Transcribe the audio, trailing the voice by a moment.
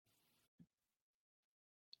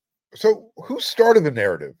So, who started the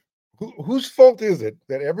narrative? Whose fault is it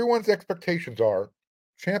that everyone's expectations are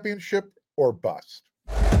championship or bust?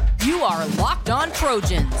 You are Locked On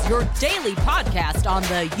Trojans, your daily podcast on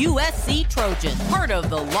the USC Trojans, part of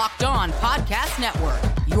the Locked On Podcast Network,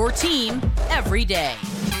 your team every day.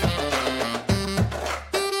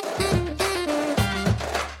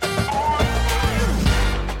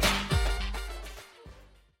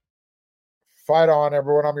 Fight on,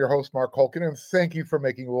 everyone. I'm your host, Mark Holkin, and thank you for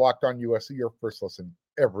making Locked On USC your first listen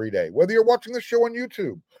every day. Whether you're watching the show on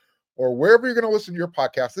YouTube or wherever you're going to listen to your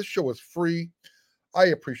podcast, this show is free. I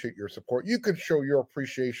appreciate your support. You can show your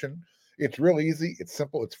appreciation. It's real easy. It's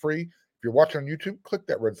simple. It's free. If you're watching on YouTube, click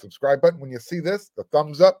that red subscribe button. When you see this, the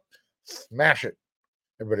thumbs up, smash it.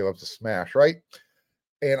 Everybody loves to smash, right?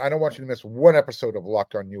 And I don't want you to miss one episode of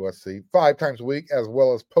Locked On USC 5 times a week, as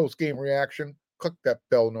well as post-game reaction. Click that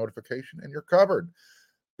bell notification and you're covered.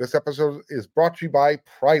 This episode is brought to you by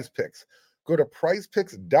Prize Picks. Go to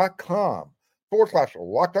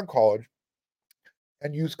prizepicks.com/LockedOnCollege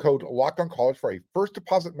and use code LockedOnCollege for a first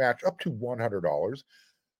deposit match up to $100.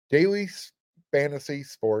 Daily fantasy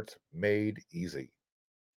sports made easy.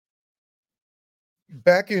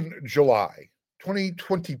 Back in July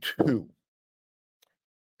 2022,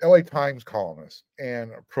 LA Times columnist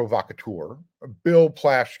and provocateur Bill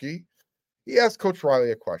Plaschke, he asked Coach Riley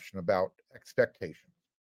a question about expectations.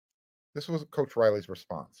 This was Coach Riley's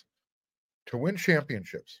response. To win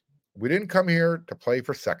championships, we didn't come here to play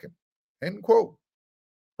for second. End quote.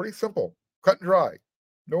 Pretty simple, cut and dry.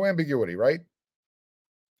 No ambiguity, right?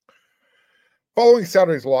 Following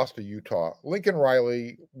Saturday's loss to Utah, Lincoln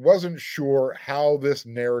Riley wasn't sure how this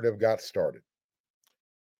narrative got started.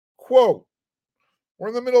 Quote, we're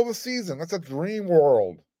in the middle of the season. That's a dream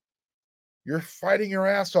world. You're fighting your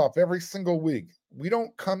ass off every single week. We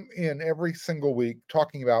don't come in every single week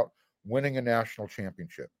talking about winning a national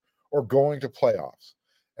championship or going to playoffs.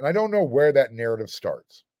 And I don't know where that narrative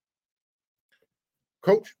starts.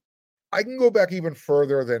 Coach, I can go back even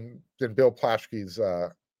further than Bill Plaschke's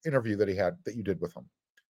interview that you did with him.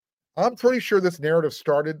 I'm pretty sure this narrative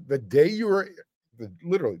started the day you were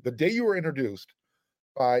introduced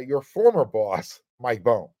by your former boss, Mike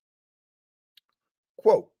Bohn.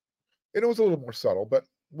 Quote, and it was a little more subtle, but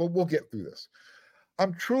we'll get through this.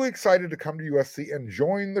 I'm truly excited to come to USC and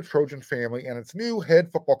join the Trojan family and its new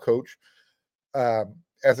head football coach, Lincoln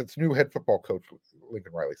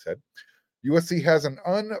Riley said. USC has an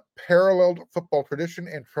unparalleled football tradition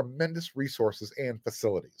and tremendous resources and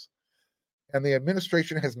facilities. And the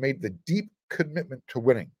administration has made the deep commitment to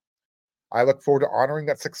winning. I look forward to honoring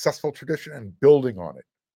that successful tradition and building on it.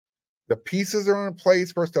 The pieces are in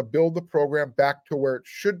place for us to build the program back to where it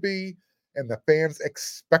should be and the fans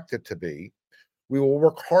expect it to be. We will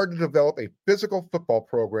work hard to develop a physical football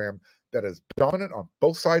program that is dominant on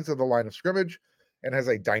both sides of the line of scrimmage and has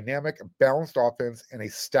a dynamic, balanced offense and a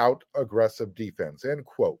stout, aggressive defense. End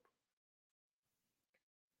quote.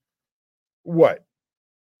 What?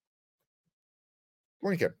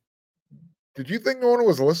 Lincoln, did you think no one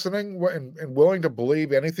was listening and willing to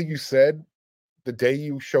believe anything you said the day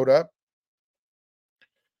you showed up?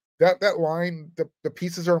 That line, the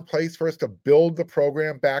pieces are in place for us to build the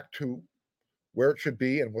program back to where it should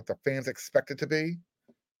be and what the fans expect it to be.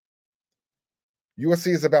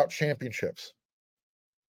 USC is about championships.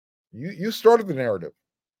 You started the narrative.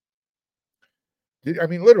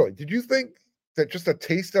 Did you think that just a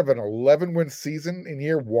taste of an 11-win season in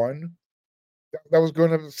year one, that was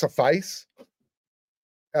going to suffice?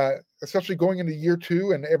 Especially going into year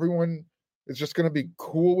two and everyone is just going to be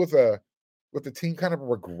cool with the team kind of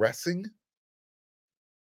regressing?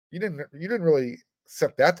 You didn't really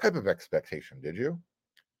set that type of expectation, did you?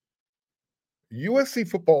 USC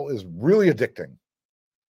football is really addicting.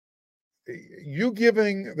 You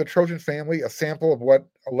giving the Trojan family a sample of what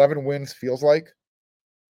 11 wins feels like,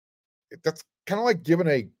 that's kind of like giving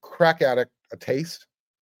a crack addict a taste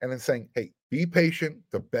and then saying, hey, be patient.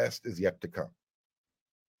 The best is yet to come.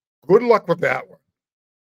 Good luck with that one.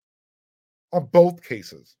 On both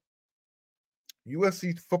cases,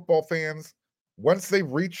 USC football fans, once they've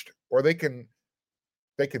reached or they can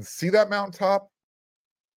see that mountaintop,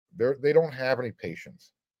 they don't have any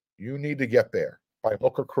patience. You need to get there by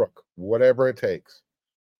hook or crook, whatever it takes.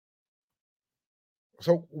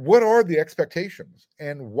 So what are the expectations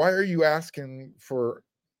and why are you asking for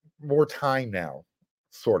more time now,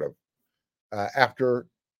 sort of, after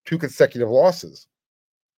 2 consecutive losses?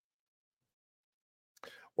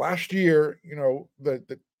 Last year,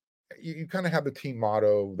 you kind of had the team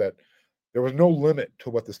motto that there was no limit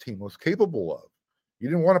to what this team was capable of. You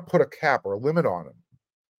didn't want to put a cap or a limit on them.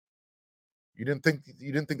 You didn't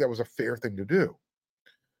think that was a fair thing to do.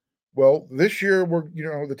 Well, this year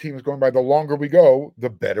the team is going by the longer we go, the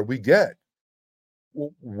better we get.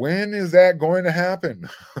 Well, when is that going to happen?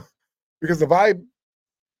 Because the vibe,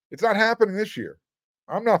 it's not happening this year.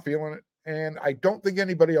 I'm not feeling it, and I don't think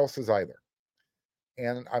anybody else is either.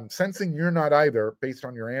 And I'm sensing you're not either based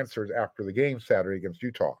on your answers after the game Saturday against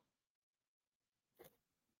Utah.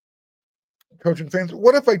 Coaching fans,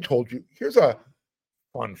 what if I told you, here's a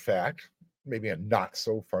fun fact, maybe a not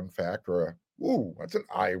so fun fact, or that's an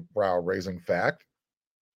eyebrow raising fact.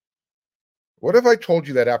 What if I told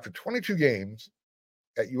you that after 22 games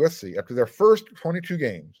at USC, after their first 22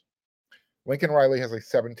 games, Lincoln Riley has a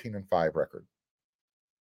 17-5 record?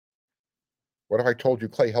 What if I told you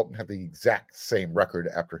Clay Helton had the exact same record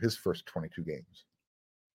after his first 22 games?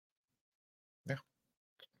 Yeah,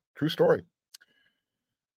 true story.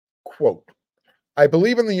 Quote, I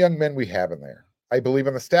believe in the young men we have in there. I believe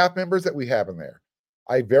in the staff members that we have in there.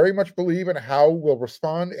 I very much believe in how we'll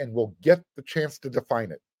respond and we'll get the chance to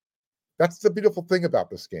define it. That's the beautiful thing about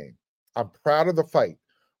this game. I'm proud of the fight.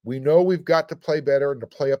 We know we've got to play better and to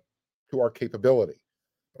play up to our capability.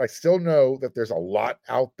 But I still know that there's a lot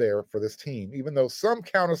out there for this team. Even though some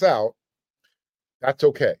count us out, that's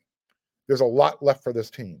okay. There's a lot left for this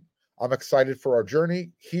team. I'm excited for our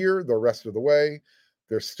journey here the rest of the way.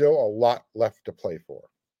 There's still a lot left to play for.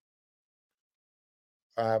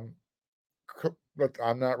 But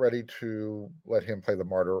I'm not ready to let him play the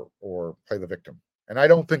martyr or play the victim. And I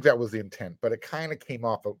don't think that was the intent, but it kind of came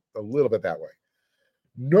off a little bit that way.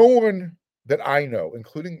 No one that I know,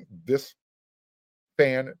 including this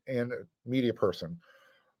fan and media person,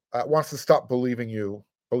 wants to stop believing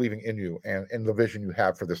in you and in the vision you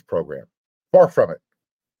have for this program. Far from it.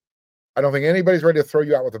 I don't think anybody's ready to throw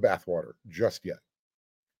you out with the bathwater just yet.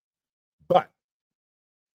 But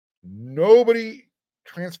nobody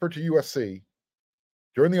transferred to USC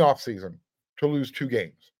during the offseason to lose 2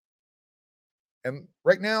 games. And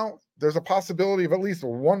right now, there's a possibility of at least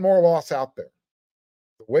one more loss out there.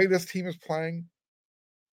 The way this team is playing,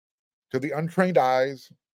 to the untrained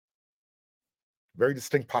eyes, very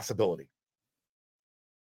distinct possibility.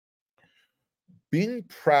 Being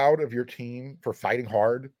proud of your team for fighting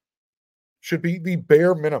hard should be the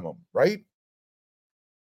bare minimum, right?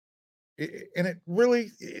 I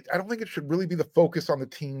don't think it should really be the focus on the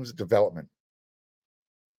team's development.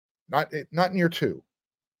 Not in year 2.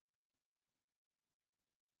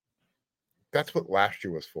 That's what last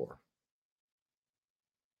year was for.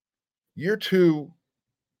 Year 2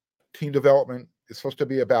 team development is supposed to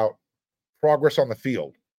be about progress on the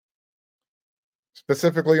field,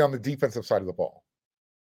 specifically on the defensive side of the ball.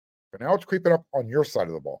 But now it's creeping up on your side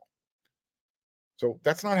of the ball. So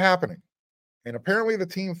that's not happening. And apparently the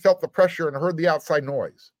team felt the pressure and heard the outside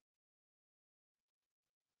noise.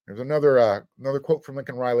 There's another quote from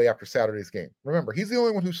Lincoln Riley after Saturday's game. Remember, he's the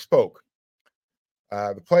only one who spoke.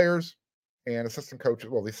 The players and assistant coaches,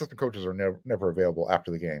 well, the assistant coaches are never available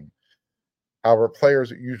after the game. However,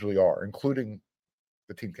 players usually are, including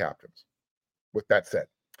the team captains. With that said,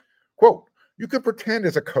 quote, you could pretend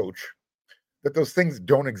as a coach that those things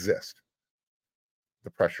don't exist.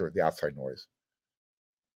 The pressure, the outside noise.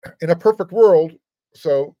 In a perfect world,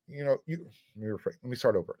 let me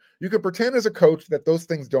start over. You could pretend as a coach that those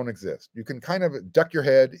things don't exist. You can kind of duck your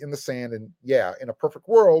head in the sand and in a perfect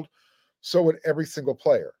world, so would every single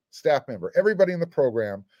player, staff member, everybody in the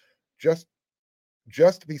program, just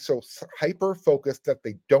be so hyper focused that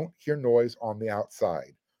they don't hear noise on the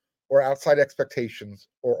outside or outside expectations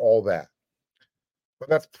or all that. But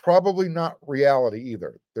that's probably not reality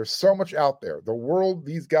either. There's so much out there. The world,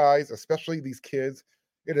 these guys, especially these kids,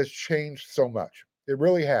 it has changed so much. It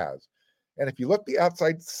really has. And if you look the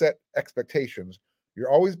outside set expectations,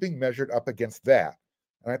 you're always being measured up against that.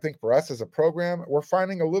 And I think for us as a program, we're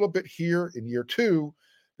finding a little bit here in year 2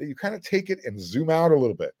 that you kind of take it and zoom out a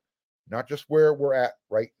little bit, not just where we're at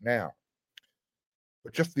right now,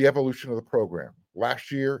 but just the evolution of the program.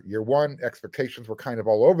 Last year, year 1, expectations were kind of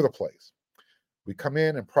all over the place. We come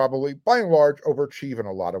in and probably, by and large, overachieve in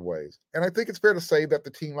a lot of ways. And I think it's fair to say that the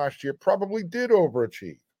team last year probably did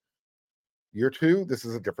overachieve. Year 2, this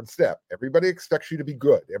is a different step. Everybody expects you to be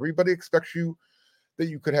good. Everybody expects you that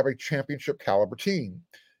you could have a championship caliber team.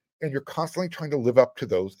 And you're constantly trying to live up to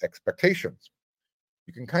those expectations.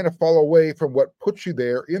 You can kind of fall away from what puts you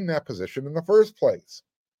there in that position in the first place.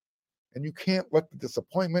 And you can't let the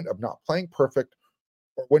disappointment of not playing perfect,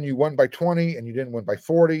 or when you won by 20 and you didn't win by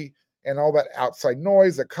 40, and all that outside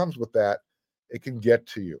noise that comes with that, it can get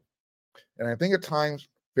to you. And I think at times,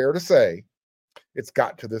 fair to say, it's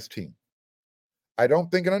got to this team. I don't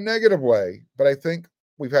think in a negative way, but I think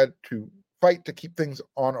we've had to fight to keep things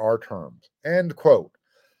on our terms. End quote.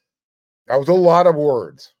 That was a lot of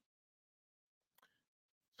words.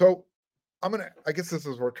 So I guess this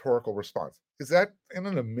is a rhetorical response. Is that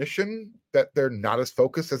an admission that they're not as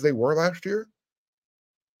focused as they were last year?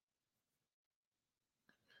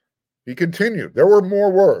 He continued, there were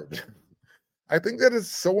more words. I think that is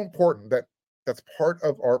so important that that's part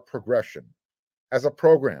of our progression as a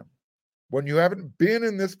program. When you haven't been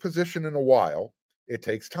in this position in a while, it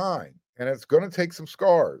takes time and it's going to take some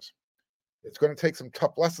scars. It's going to take some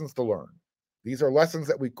tough lessons to learn. These are lessons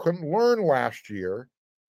that we couldn't learn last year.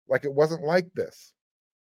 Like it wasn't like this.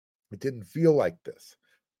 It didn't feel like this.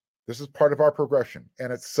 This is part of our progression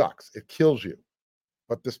and it sucks. It kills you.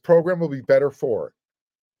 But this program will be better for it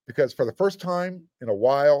because for the first time in a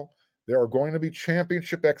while, there are going to be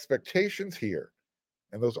championship expectations here,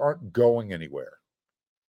 and those aren't going anywhere.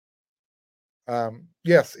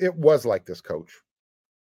 Yes, it was like this, Coach.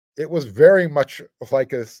 It was very much like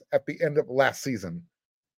this at the end of last season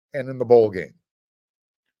and in the bowl game.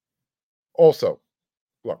 Also,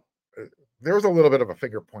 look, there was a little bit of a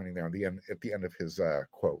finger pointing there at the end of his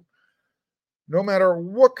quote. No matter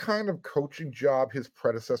what kind of coaching job his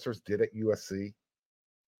predecessors did at USC,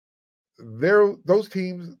 their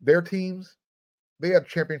teams, they had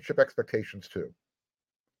championship expectations too.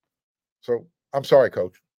 So I'm sorry,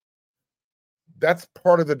 Coach. That's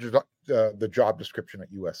part of the job description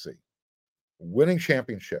at USC, winning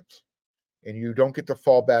championships, and you don't get to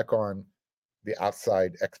fall back on the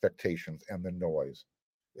outside expectations and the noise,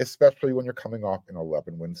 especially when you're coming off an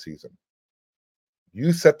 11-win season.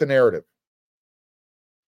 You set the narrative.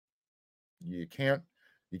 You can't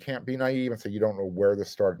be naive and say you don't know where this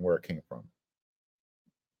started and where it came from.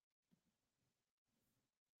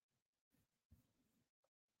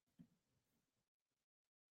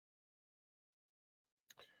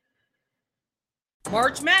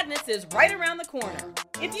 March Madness is right around the corner.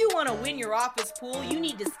 If you want to win your office pool, you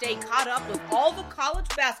need to stay caught up with all the college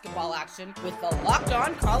basketball action with the Locked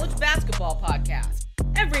On College Basketball Podcast.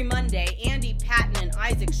 Every Monday, Andy Patton and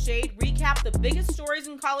Isaac Shade recap the biggest stories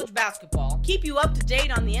in college basketball, keep you up to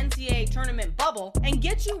date on the NCAA tournament bubble, and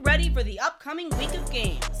get you ready for the upcoming week of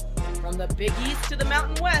games. From the Big East to the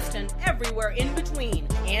Mountain West and everywhere in between,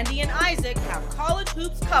 Andy and Isaac have college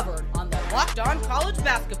hoops covered on the Locked On College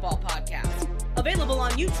Basketball Podcast. Available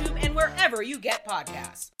on YouTube and wherever you get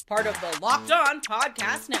podcasts. Part of the Locked On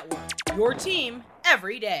Podcast Network. Your team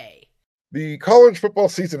every day. The college football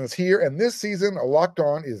season is here, and this season, Locked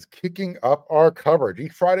On is kicking up our coverage.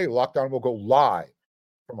 Each Friday, Locked On will go live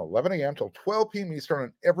from 11 a.m. till 12 p.m. Eastern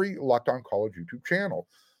on every Locked On College YouTube channel.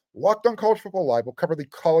 Locked On College Football Live will cover the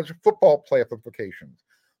college football playoff implications,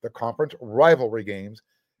 the conference rivalry games,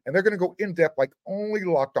 and they're going to go in-depth like only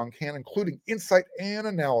Locked On can, including insight and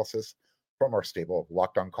analysis from our stable of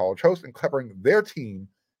Locked On College hosts and covering their team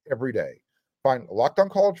every day. Find Locked On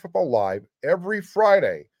College Football Live every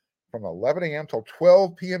Friday from 11 a.m. till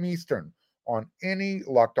 12 p.m. Eastern on any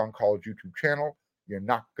Locked On College YouTube channel. You're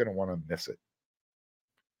not going to want to miss it.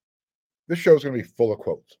 This show is going to be full of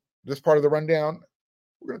quotes. This part of the rundown,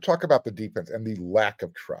 we're going to talk about the defense and the lack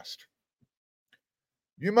of trust.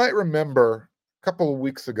 You might remember a couple of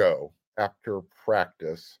weeks ago after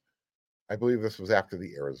practice, I believe this was after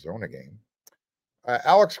the Arizona game,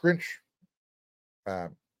 Alex Grinch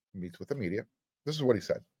meets with the media. This is what he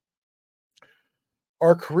said.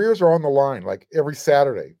 Our careers are on the line like every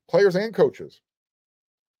Saturday, players and coaches.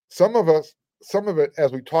 Some of it,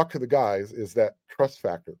 as we talk to the guys, is that trust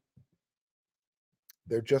factor.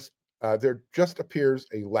 There just appears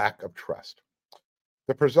a lack of trust.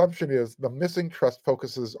 The presumption is the missing trust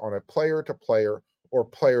focuses on a player-to-player or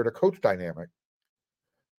player-to-coach dynamic.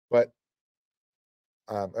 But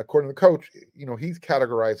according to the coach, he's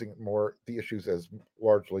categorizing the issues as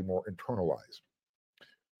largely more internalized.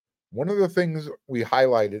 One of the things we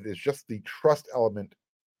highlighted is just the trust element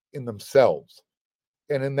in themselves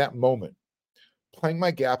and in that moment. Playing my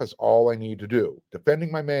gap is all I need to do.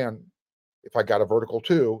 Defending my man, if I got a vertical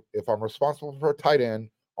too, if I'm responsible for a tight end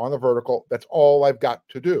on the vertical, that's all I've got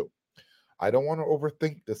to do. I don't want to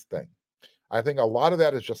overthink this thing. I think a lot of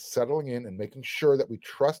that is just settling in and making sure that we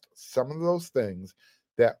trust some of those things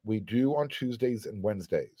that we do on Tuesdays and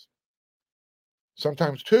Wednesdays.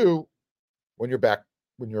 Sometimes too, when your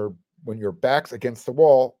back's against the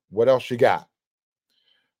wall, what else you got?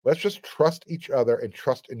 Let's just trust each other and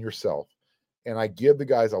trust in yourself. And I give the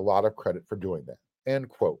guys a lot of credit for doing that. End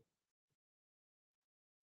quote.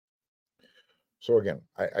 So again,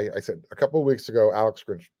 I said a couple of weeks ago, Alex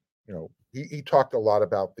Grinch, he talked a lot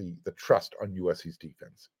about the trust on USC's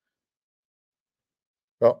defense.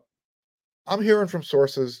 Well, I'm hearing from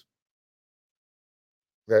sources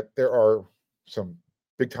that there are some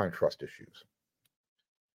big-time trust issues.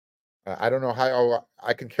 I don't know how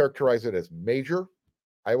I can characterize it as major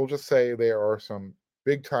I will just say there are some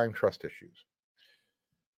big-time trust issues.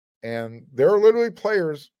 And there are literally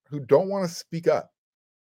players who don't want to speak up.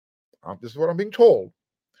 This is what I'm being told.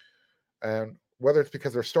 And whether it's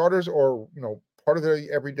because they're starters or, part of their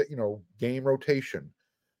everyday, game rotation,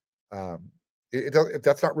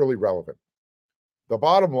 that's not really relevant. The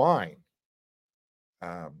bottom line,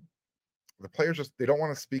 the players they don't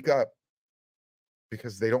want to speak up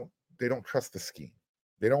because they don't trust the scheme.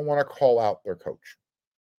 They don't want to call out their coach.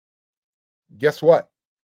 Guess what?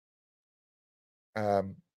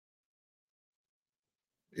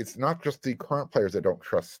 It's not just the current players that don't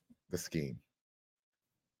trust the scheme.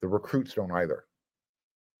 The recruits don't either.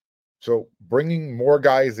 So bringing more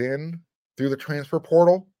guys in through the transfer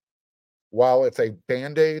portal, while it's a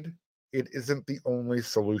Band-Aid, it isn't the only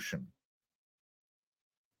solution.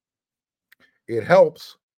 It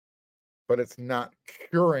helps, but it's not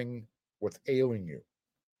curing what's ailing you.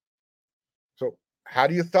 So how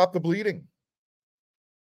do you stop the bleeding?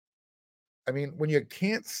 I mean, when you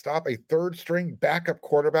can't stop a third-string backup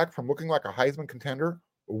quarterback from looking like a Heisman contender,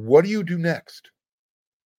 what do you do next?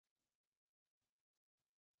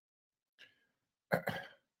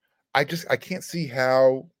 I can't see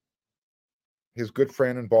how his good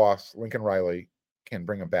friend and boss, Lincoln Riley, can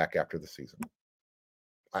bring him back after the season.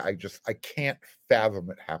 I can't fathom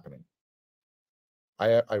it happening.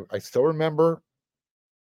 I still remember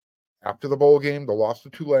after the bowl game, the loss to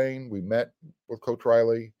Tulane, we met with Coach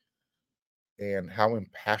Riley and how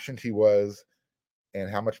impassioned he was and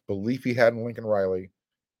how much belief he had in Lincoln Riley,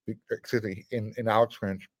 in Alex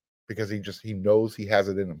Grinch, because he knows he has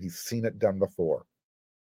it in him. He's seen it done before.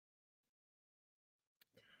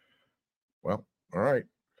 Well, all right.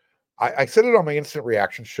 I said it on my instant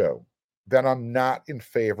reaction show that I'm not in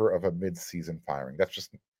favor of a mid-season firing. That's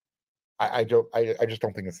just I just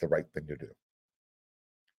don't think it's the right thing to do.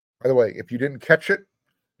 By the way, if you didn't catch it,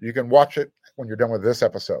 you can watch it when you're done with this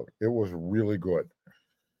episode. It was really good.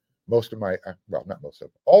 Most of my, well, not most of,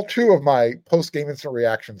 all two of my post-game instant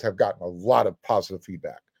reactions have gotten a lot of positive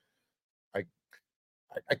feedback.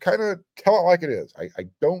 I kind of tell it like it is.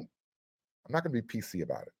 I'm not going to be PC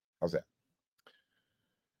about it. How's that?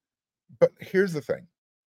 But here's the thing.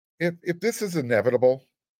 If this is inevitable,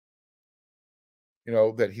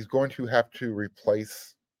 that he's going to have to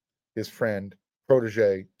replace his friend,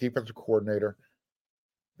 protege, defensive coordinator,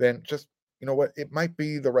 then just, what? It might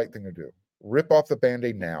be the right thing to do. Rip off the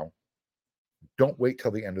Band-Aid now. Don't wait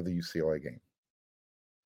till the end of the UCLA game.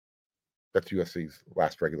 That's USC's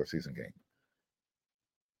last regular season game.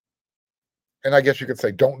 And I guess you could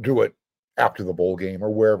say don't do it after the bowl game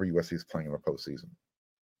or wherever USC is playing in the postseason.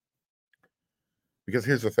 Because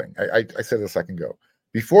here's the thing. I said it a second ago.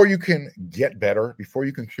 Before you can get better, before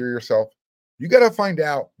you can cure yourself, you got to find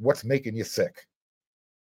out what's making you sick.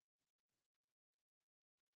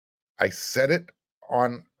 I said it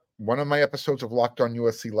on one of my episodes of Locked On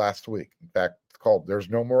USC last week. In fact, it's called There's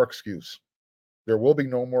No More Excuse. There will be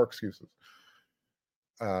no more excuses.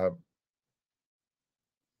 For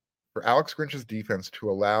Alex Grinch's defense to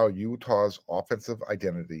allow Utah's offensive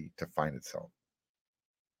identity to find itself.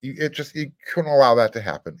 You couldn't allow that to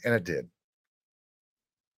happen, and it did.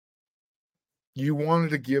 You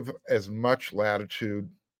wanted to give as much latitude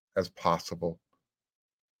as possible,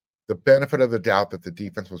 the benefit of the doubt that the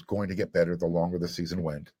defense was going to get better the longer the season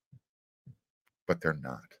went, but they're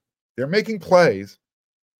not. They're making plays.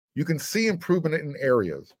 You can see improvement in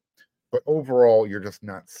areas, but overall, you're just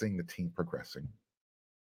not seeing the team progressing.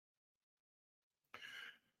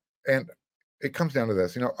 And it comes down to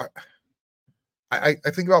this, I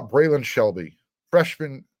think about Braylon Shelby,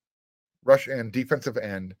 freshman rush end, defensive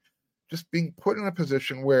end, just being put in a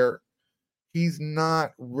position where he's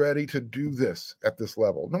not ready to do this at this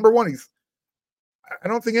level. Number one, I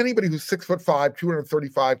don't think anybody who's 6'5",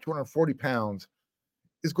 235, 240 pounds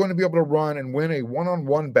is going to be able to run and win a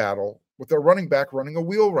one-on-one battle with their running back running a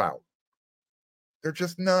wheel route. They're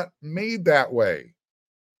just not made that way.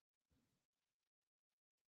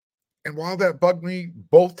 And while that bugged me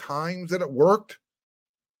both times that it worked,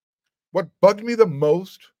 what bugged me the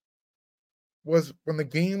most was when the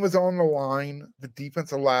game was on the line, the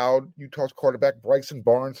defense allowed Utah's quarterback Bryson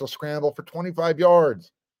Barnes to scramble for 25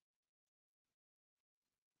 yards.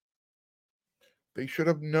 They should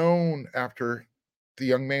have known after the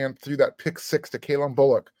young man threw that pick six to Kalen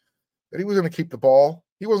Bullock that he was going to keep the ball.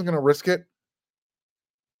 He wasn't going to risk it.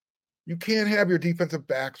 You can't have your defensive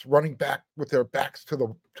backs running back with their backs to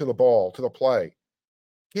the ball, to the play.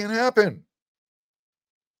 Can't happen.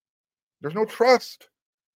 There's no trust.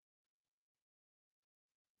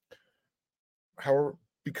 However,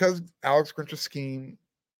 because Alex Grinch's scheme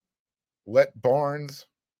let Barnes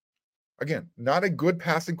Again, not a good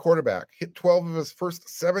passing quarterback. Hit 12 of his first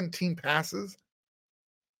 17 passes.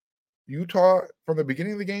 Utah, from the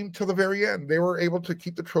beginning of the game till the very end, they were able to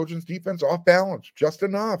keep the Trojans' defense off balance just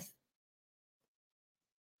enough.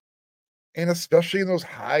 And especially in those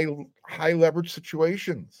high leverage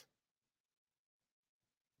situations.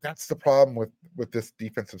 That's the problem with this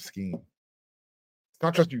defensive scheme. It's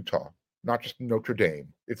not just Utah, not just Notre Dame.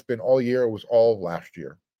 It's been all year. It was all last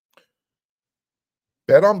year.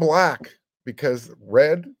 Bet on black because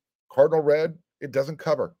Cardinal red, it doesn't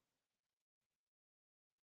cover.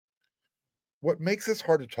 What makes this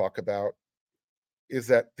hard to talk about is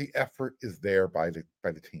that the effort is there by the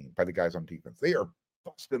team, by the guys on defense. They are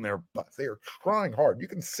busting their butts. They are trying hard. You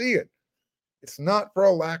can see it. It's not for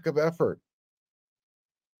a lack of effort.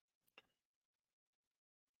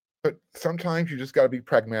 But sometimes you just got to be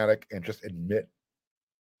pragmatic and just admit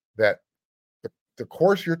that the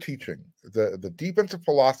course you're teaching, the defensive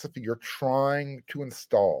philosophy you're trying to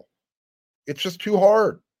install, it's just too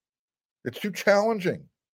hard. It's too challenging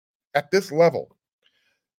at this level.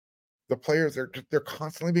 The players, they're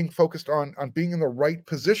constantly being focused on being in the right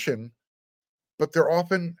position, but they're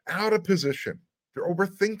often out of position. They're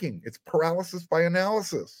overthinking. It's paralysis by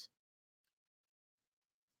analysis.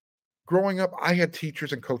 Growing up, I had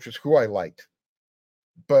teachers and coaches who I liked,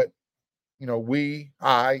 but we,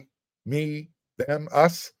 I, me, them,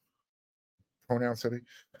 us, pronoun city,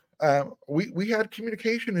 we had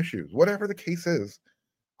communication issues. Whatever the case is,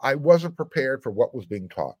 I wasn't prepared for what was being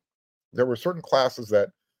taught. There were certain classes that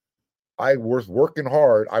I was working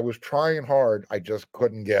hard. I was trying hard. I just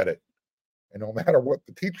couldn't get it. And no matter what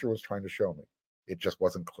the teacher was trying to show me, it just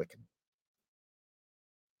wasn't clicking.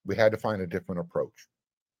 We had to find a different approach.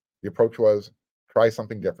 The approach was try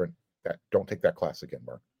something different. Don't take that class again,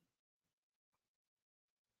 Mark.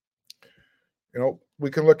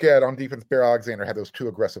 We can look at on defense, Bear Alexander had those 2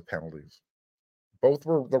 aggressive penalties. Both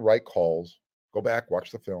were the right calls. Go back,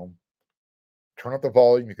 watch the film. Turn up the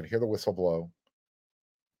volume. You can hear the whistle blow.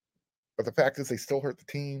 But the fact is they still hurt the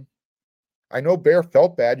team. I know Bear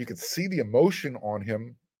felt bad. You could see the emotion on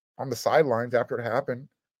him on the sidelines after it happened.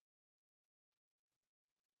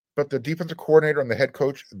 But the defensive coordinator and the head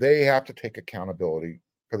coach, they have to take accountability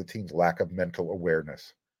for the team's lack of mental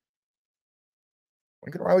awareness.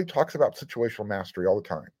 Lincoln Riley talks about situational mastery all the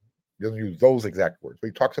time. He doesn't use those exact words, but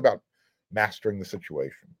he talks about mastering the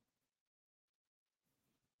situation.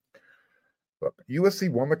 Look, USC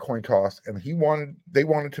won the coin toss, and they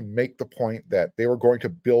wanted to make the point that they were going to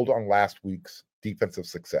build on last week's defensive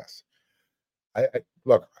success. I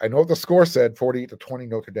know what the score said, 48-20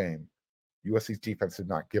 Notre Dame. USC's defense did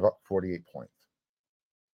not give up 48 points.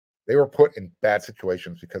 They were put in bad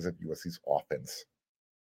situations because of USC's offense.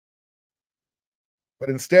 But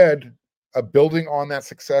instead of building on that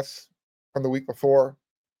success from the week before,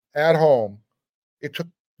 at home, it took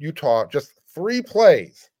Utah just 3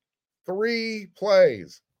 plays to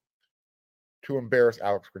embarrass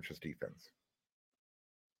Alex Grinch's defense.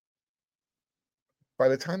 By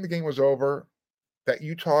the time the game was over, that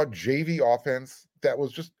Utah JV offense, that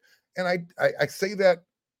was just, and I say that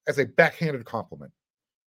as a backhanded compliment.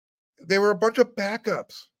 They were a bunch of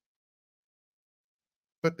backups,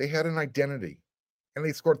 but they had an identity, and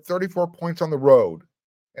they scored 34 points on the road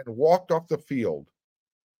and walked off the field,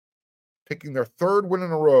 taking their 3rd win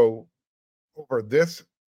in a row over this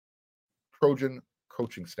Trojan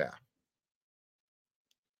coaching staff.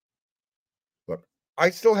 Look, I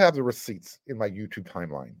still have the receipts in my YouTube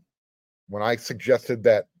timeline when I suggested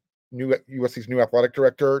that USC's new athletic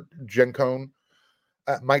director, Jen Cohn,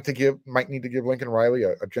 might need to give Lincoln Riley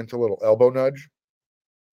a gentle little elbow nudge.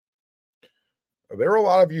 There are a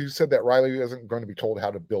lot of you who said that Riley isn't going to be told how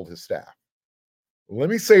to build his staff. Let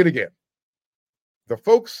me say it again. The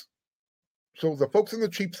folks in the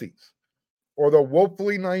cheap seats or the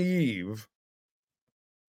woefully naive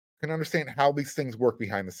can understand how these things work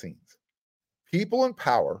behind the scenes. People in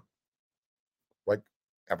power, like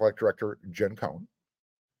athletic director Jen Cohn,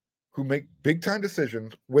 who make big-time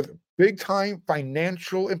decisions with big-time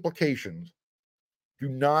financial implications, do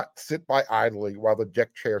not sit by idly while the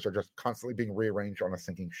deck chairs are just constantly being rearranged on a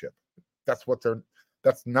sinking ship. That's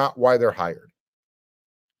not why they're hired.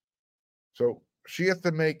 So she has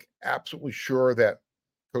to make absolutely sure that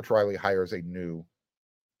Coach Riley hires a new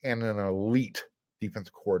and an elite defense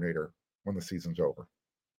coordinator when the season's over.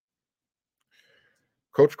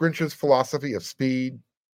 Coach Grinch's philosophy of speed,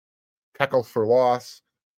 tackles for loss,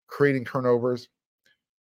 creating turnovers,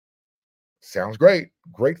 sounds great.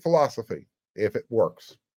 Great philosophy if it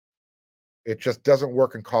works. It just doesn't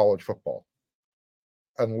work in college football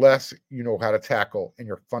unless you know how to tackle and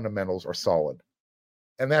your fundamentals are solid.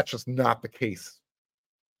 And that's just not the case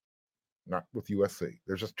not with USC.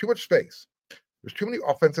 There's just too much space. There's too many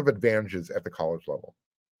offensive advantages at the college level.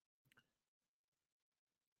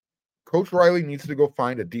 Coach Riley needs to go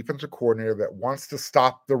find a defensive coordinator that wants to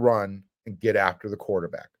stop the run and get after the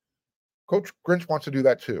quarterback. Coach Grinch wants to do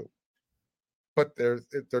that too. But there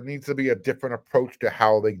needs to be a different approach to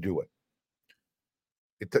how they do it.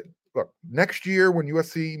 Look, next year when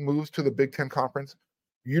USC moves to the Big Ten Conference,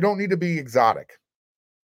 you don't need to be exotic.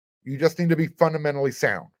 You just need to be fundamentally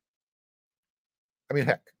sound. I mean,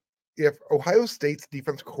 heck, if Ohio State's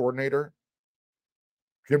defense coordinator,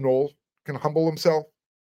 Jim Knowles, can humble himself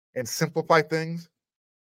and simplify things,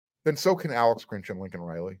 then so can Alex Grinch and Lincoln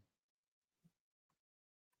Riley.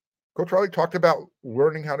 Coach Riley talked about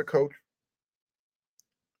learning how to coach,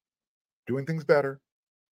 doing things better.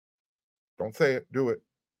 Don't say it, do it.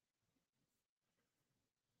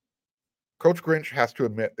 Coach Grinch has to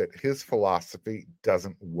admit that his philosophy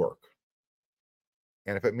doesn't work.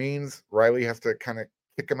 And if it means Riley has to kind of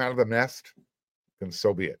kick him out of the nest, then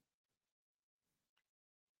so be it.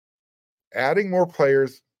 Adding more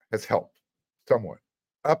players has helped somewhat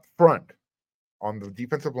up front on the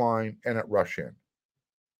defensive line and at rush end.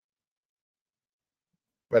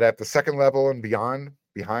 But at the second level and beyond,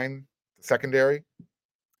 behind the secondary,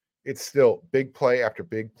 it's still big play after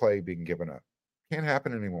big play being given up. Can't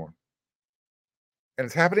happen anymore. And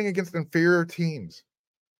it's happening against inferior teams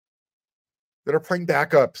that are playing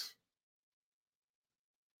backups.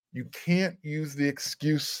 You can't use the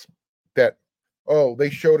excuse that, oh, they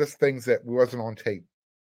showed us things that wasn't on tape.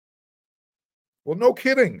 Well, no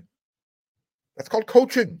kidding. That's called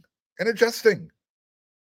coaching and adjusting.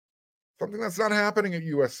 Something that's not happening at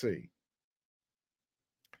USC.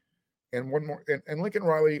 And one more, and Lincoln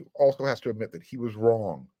Riley also has to admit that he was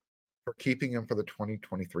wrong for keeping him for the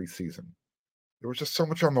 2023 season. There was just so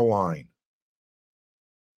much on the line.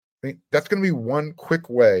 I mean, that's going to be one quick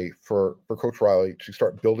way for Coach Riley to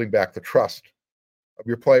start building back the trust of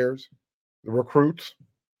your players, the recruits,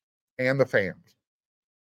 and the fans.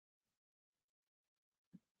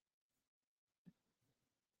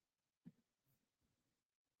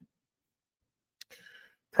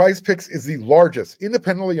 Prize Picks is the largest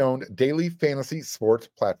independently owned daily fantasy sports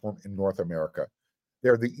platform in North America.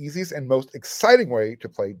 They're the easiest and most exciting way to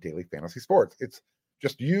play daily fantasy sports. It's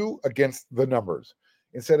just you against the numbers.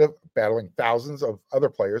 Instead of battling thousands of other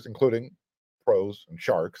players, including pros and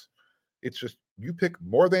sharks, it's just you pick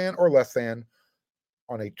more than or less than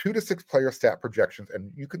on a 2 to 6 player stat projections,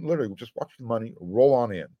 and you can literally just watch the money roll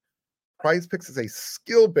on in. Prize Picks is a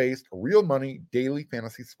skill-based, real money daily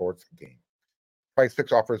fantasy sports game. Prize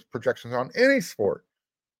Picks offers projections on any sport: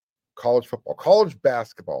 college football, college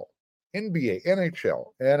basketball, NBA, NHL,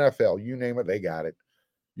 NFL, you name it, they got it.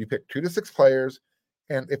 You pick 2 to 6 players,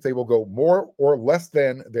 and if they will go more or less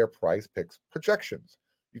than their Prize Picks projections,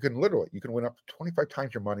 you can win up to 25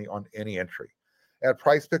 times your money on any entry. At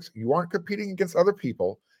Prize Picks, you aren't competing against other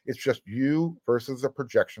people. It's just you versus the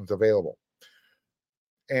projections available.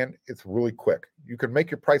 And it's really quick. You can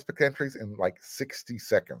make your Prize Pick entries in like 60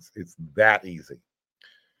 seconds. It's that easy.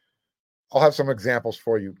 I'll have some examples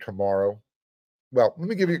for you tomorrow. Well,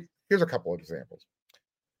 here's a couple of examples.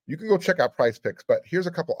 You can go check out Prize Picks, but here's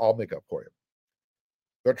a couple I'll make up for you.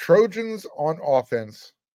 The Trojans on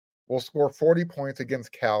offense will score 40 points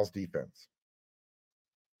against Cal's defense.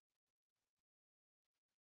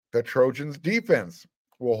 The Trojans defense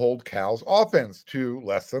will hold Cal's offense to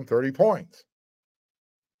less than 30 points.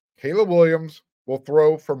 Caleb Williams will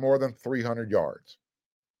throw for more than 300 yards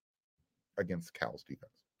against Cal's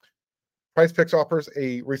defense. Prize Picks offers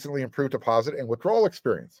a recently improved deposit and withdrawal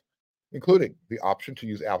experience, including the option to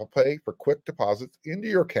use Apple Pay for quick deposits into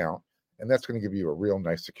your account, and that's going to give you a real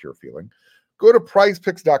nice, secure feeling. Go to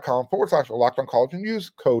prizepicks.com/LockedOnCollege and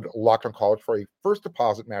use code LockedOnCollege for a first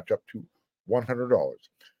deposit match up to $100.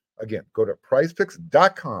 Again, go to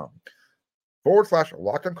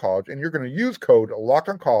prizepicks.com/LockedOnCollege, and you're going to use code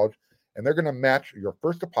LockedOnCollege, and they're going to match your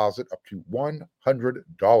first deposit up to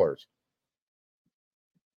 $100.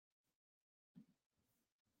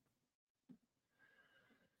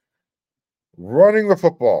 Running the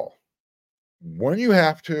football, when you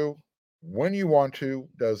have to, when you want to,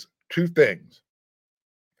 does two things.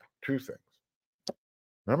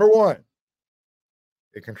 Number one,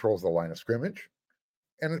 it controls the line of scrimmage,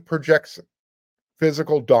 and it projects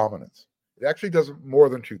physical dominance. It actually does more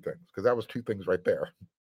than two things, because that was two things right there.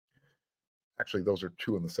 Actually, those are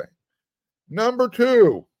two in the same. Number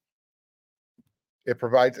two, it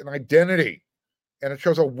provides an identity, and it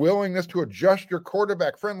shows a willingness to adjust your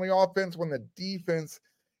quarterback-friendly offense when the defense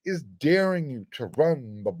is daring you to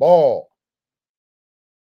run the ball.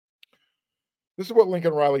 This is what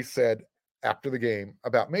Lincoln Riley said after the game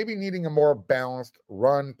about maybe needing a more balanced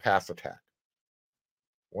run-pass attack.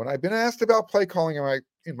 When I've been asked about play calling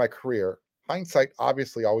in my career, hindsight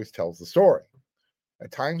obviously always tells the story.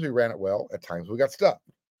 At times we ran it well, at times we got stuck.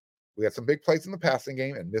 We had some big plays in the passing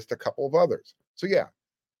game and missed a couple of others. So yeah,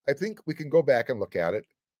 I think we can go back and look at it.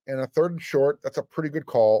 And a 3rd and short, that's a pretty good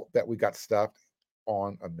call that we got stuffed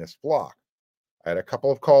on a missed block. I had a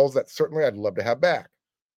couple of calls that certainly I'd love to have back.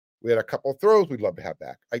 We had a couple of throws we'd love to have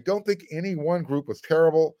back. I don't think any one group was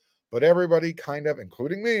terrible, but everybody kind of,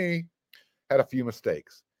 including me, had a few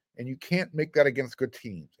mistakes. And you can't make that against good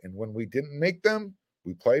teams. And when we didn't make them,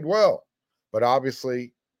 we played well. But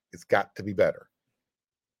obviously, it's got to be better.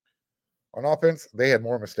 On offense, they had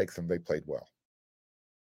more mistakes than they played well.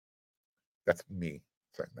 That's me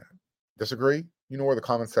saying that. Disagree? You know where the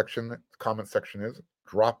comment section is?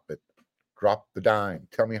 Drop it. Drop the dime.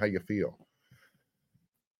 Tell me how you feel.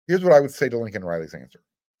 Here's what I would say to Lincoln Riley's answer.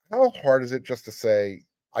 How hard is it just to say,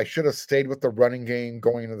 I should have stayed with the running game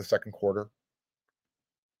going into the second quarter?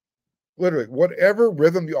 Literally, whatever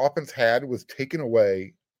rhythm the offense had was taken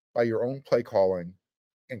away by your own play calling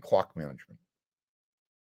and clock management.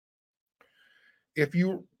 If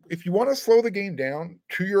you want to slow the game down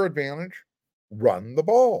to your advantage, run the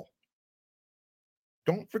ball.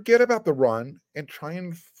 Don't forget about the run and try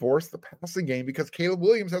and force the passing game because Caleb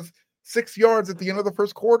Williams has 6 yards at the end of the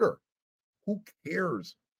first quarter. Who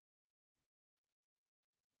cares?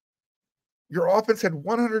 Your offense had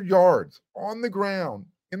 100 yards on the ground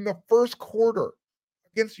in the first quarter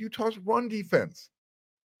against Utah's run defense.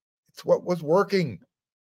 It's what was working.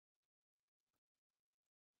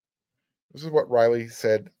 This is what Riley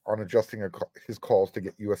said on adjusting his calls to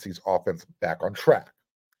get USC's offense back on track.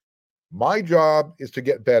 My job is to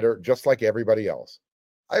get better just like everybody else.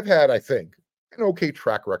 I've had, I think, an okay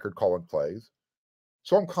track record calling plays,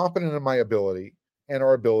 so I'm confident in my ability and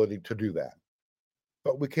our ability to do that.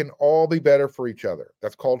 But we can all be better for each other.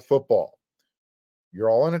 That's called football. You're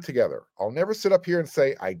all in it together. I'll never sit up here and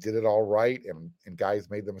say I did it all right and guys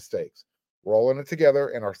made the mistakes. We're all in it together,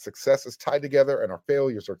 and our success is tied together, and our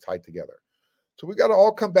failures are tied together. So we got to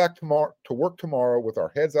all come back tomorrow to work tomorrow with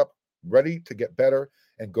our heads up, ready to get better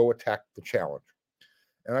and go attack the challenge.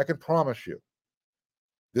 And I can promise you,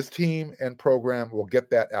 this team and program will get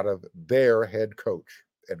that out of their head coach,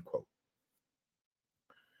 end quote.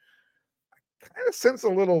 I kind of sense a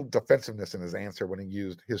little defensiveness in his answer when he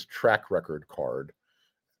used his track record card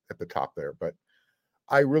at the top there, but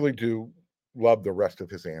I really do love the rest of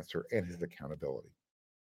his answer and his accountability.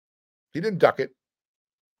 He didn't duck it.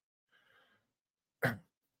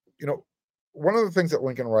 You know, one of the things that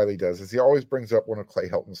Lincoln Riley does is he always brings up one of Clay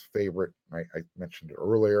Helton's favorite, I mentioned it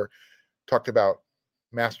earlier, talked about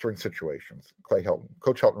mastering situations. Coach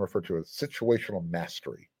Helton referred to it as situational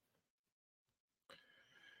mastery.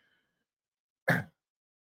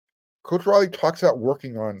 Coach Riley talks about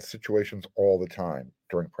working on situations all the time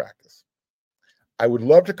during practice. I would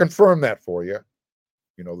love to confirm that for you.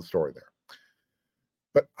 You know the story there.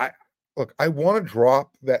 But I want to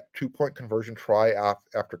drop that 2-point conversion try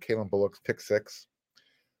after Kalen Bullock's pick 6,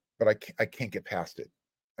 but I can't get past it.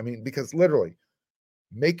 I mean, because literally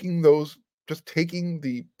making those, just taking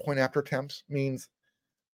the point after attempts means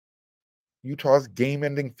Utah's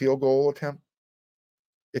game-ending field goal attempt,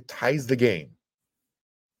 it ties the game.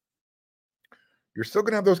 You're still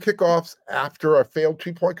going to have those kickoffs after a failed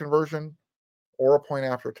 2-point conversion or a point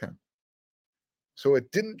after attempt. So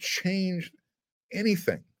it didn't change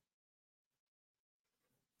anything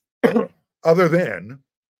other than,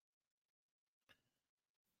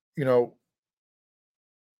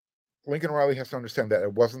 Lincoln Riley has to understand that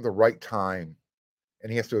it wasn't the right time,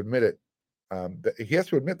 and he has to admit it. He has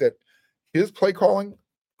to admit that his play calling,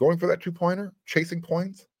 going for that 2-pointer, chasing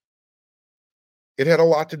points, it had a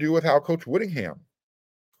lot to do with how Coach Whittingham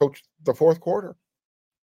coached the fourth quarter.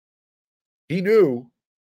 He knew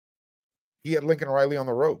he had Lincoln Riley on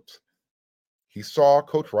the ropes. He saw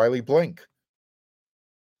Coach Riley blink.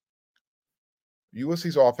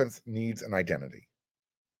 USC's offense needs an identity.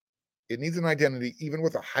 It needs an identity even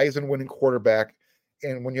with a Heisman-winning quarterback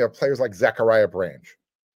and when you have players like Zachariah Branch,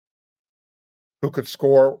 who could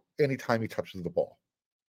score anytime he touches the ball.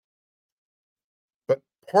 But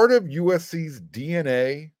part of USC's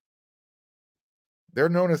DNA, they're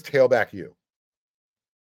known as tailback U.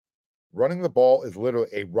 Running the ball is literally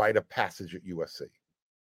a rite of passage at USC.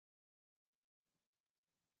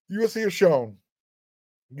 USC has shown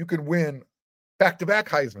you can win back-to-back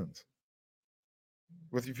Heismans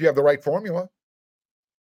if you have the right formula.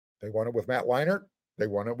 They won it with Matt Leinart. They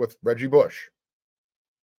won it with Reggie Bush.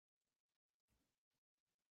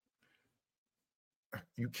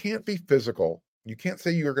 You can't be physical You can't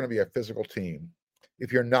say you're going to be a physical team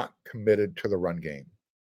if you're not committed to the run game.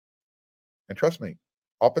 And trust me,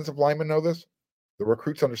 offensive linemen know this. The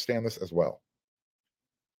recruits understand this as well.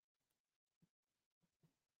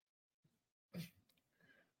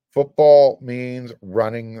 Football means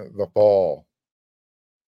running the ball.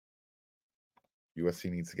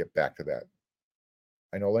 USC needs to get back to that.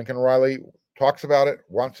 I know Lincoln Riley talks about it,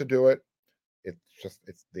 wants to do it.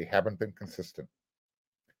 They haven't been consistent.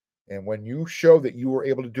 And when you show that you were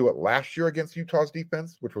able to do it last year against Utah's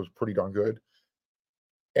defense, which was pretty darn good,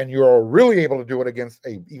 and you're really able to do it against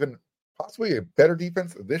even possibly a better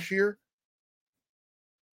defense this year,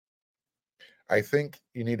 I think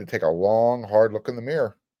you need to take a long, hard look in the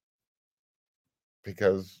mirror,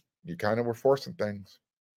 because you kind of were forcing things.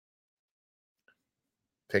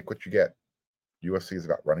 Take what you get. USC is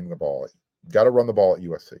about running the ball. You got to run the ball at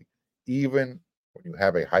USC, even when you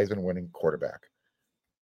have a Heisman-winning quarterback.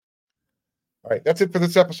 All right, that's it for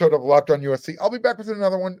this episode of Locked On USC. I'll be back with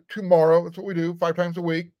another one tomorrow. That's what we do 5 times a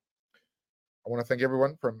week. I want to thank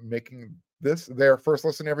everyone for making this their first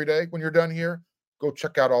listen every day. When you're done here, go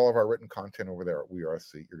check out all of our written content over there at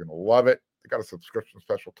USC. You're going to love it. They got a subscription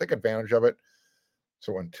special. Take advantage of it.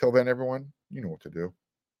 So until then, everyone, you know what to do.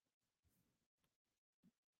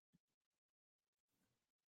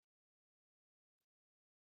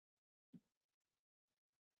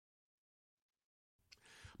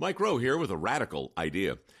 Mike Rowe here with a radical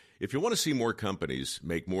idea. If you want to see more companies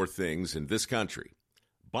make more things in this country,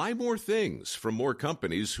 buy more things from more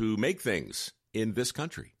companies who make things in this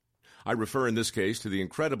country. I refer in this case to the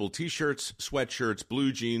incredible T-shirts, sweatshirts,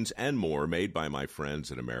 blue jeans, and more made by my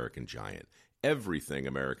friends at American Giant. Everything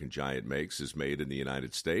American Giant makes is made in the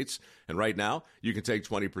United States. And right now, you can take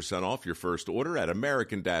 20% off your first order at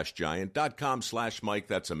american-giant.com/Mike.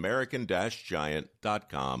 That's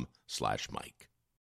american-giant.com/Mike.